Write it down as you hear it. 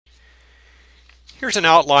Here's an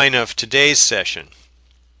outline of today's session.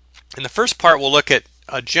 In the first part, we'll look at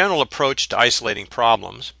a general approach to isolating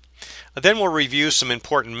problems. Then we'll review some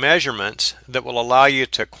important measurements that will allow you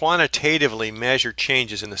to quantitatively measure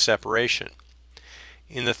changes in the separation.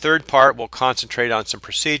 In the third part, we'll concentrate on some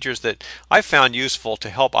procedures that I found useful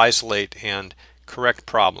to help isolate and correct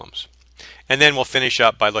problems. And then we'll finish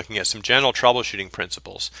up by looking at some general troubleshooting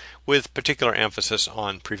principles with particular emphasis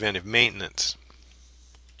on preventive maintenance.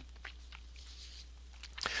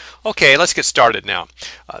 Okay, let's get started now.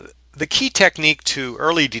 The key technique to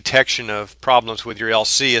early detection of problems with your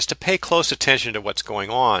LC is to pay close attention to what's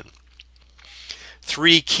going on.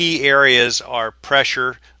 Three key areas are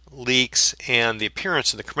pressure, leaks, and the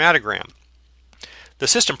appearance of the chromatogram. The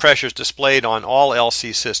system pressure is displayed on all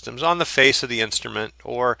LC systems on the face of the instrument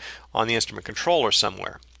or on the instrument controller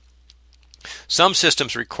somewhere. Some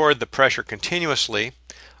systems record the pressure continuously,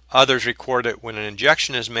 others record it when an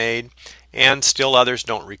injection is made, and still others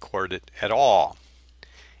don't record it at all.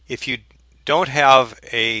 If you don't have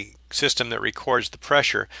a system that records the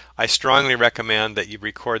pressure, I strongly recommend that you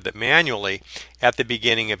record that manually at the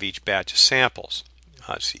beginning of each batch of samples.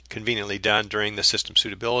 It's conveniently done during the system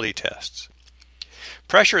suitability tests.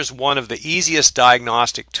 Pressure is one of the easiest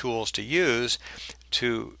diagnostic tools to use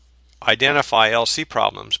to identify LC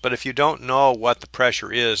problems, but if you don't know what the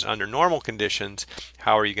pressure is under normal conditions,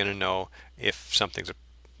 how are you going to know if something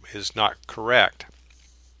is not correct?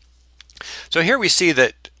 So here we see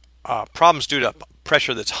that problems due to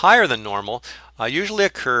pressure that's higher than normal usually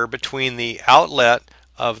occur between the outlet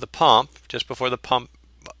of the pump, just before the pump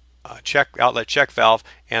outlet check valve,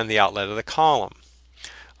 and the outlet of the column.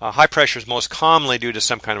 High pressure is most commonly due to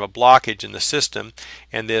some kind of a blockage in the system,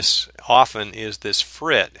 and this often is this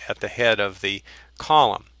frit at the head of the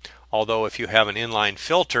column. Although if you have an inline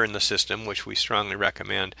filter in the system, which we strongly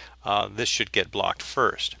recommend, this should get blocked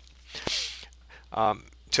first.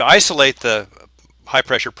 To isolate the high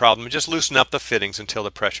pressure problem, just loosen up the fittings until the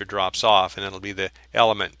pressure drops off, and it'll be the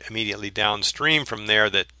element immediately downstream from there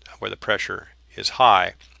where the pressure is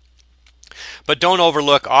high. But don't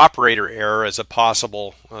overlook operator error as a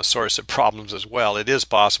possible source of problems as well. It is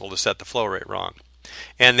possible to set the flow rate wrong.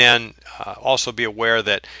 And then also be aware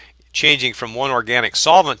that changing from one organic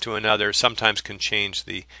solvent to another sometimes can change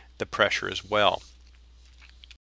the pressure as well.